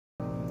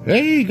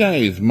Hey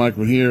guys,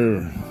 Michael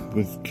here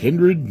with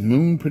Kindred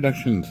Moon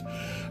Productions.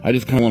 I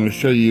just kind of want to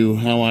show you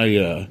how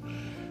I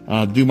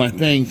do my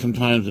thing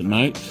sometimes at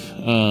night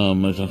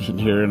as I'm sitting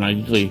here, and I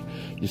usually,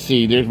 you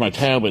see, there's my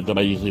tablet that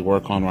I usually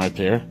work on right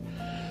there,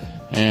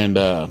 and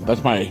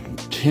that's my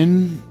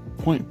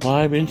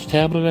 10.5 inch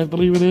tablet, I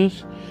believe it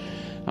is.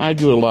 I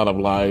do a lot of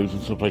lives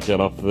and stuff like that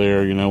off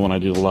there, you know, when I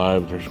do the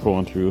lives or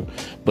scrolling through.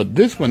 But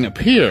this one up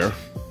here,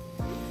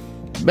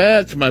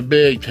 that's my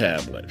big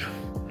tablet.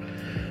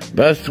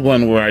 That's the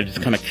one where I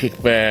just kind of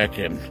kick back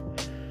and,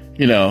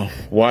 you know,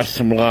 watch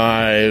some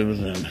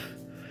lives and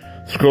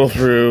scroll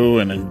through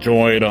and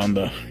enjoy it on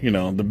the, you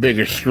know, the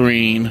bigger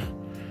screen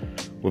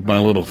with my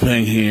little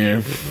thing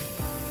here.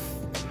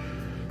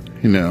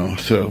 You know,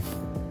 so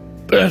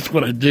that's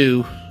what I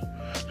do.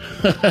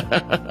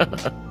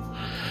 But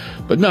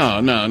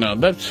no,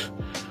 that's,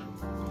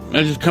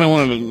 I just kind of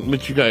wanted to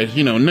let you guys,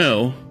 you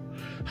know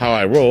how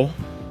I roll.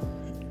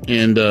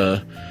 And,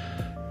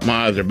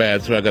 my eyes are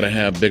bad, so I gotta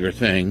have bigger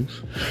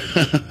things.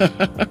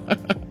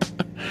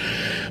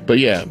 But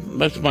yeah,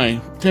 that's my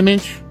 10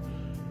 inch,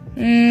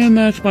 and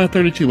that's my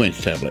 32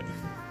 inch tablet.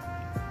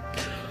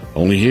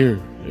 Only here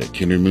at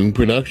Kindred Moon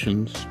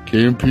Productions.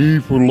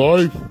 KMP for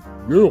life.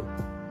 Yeah.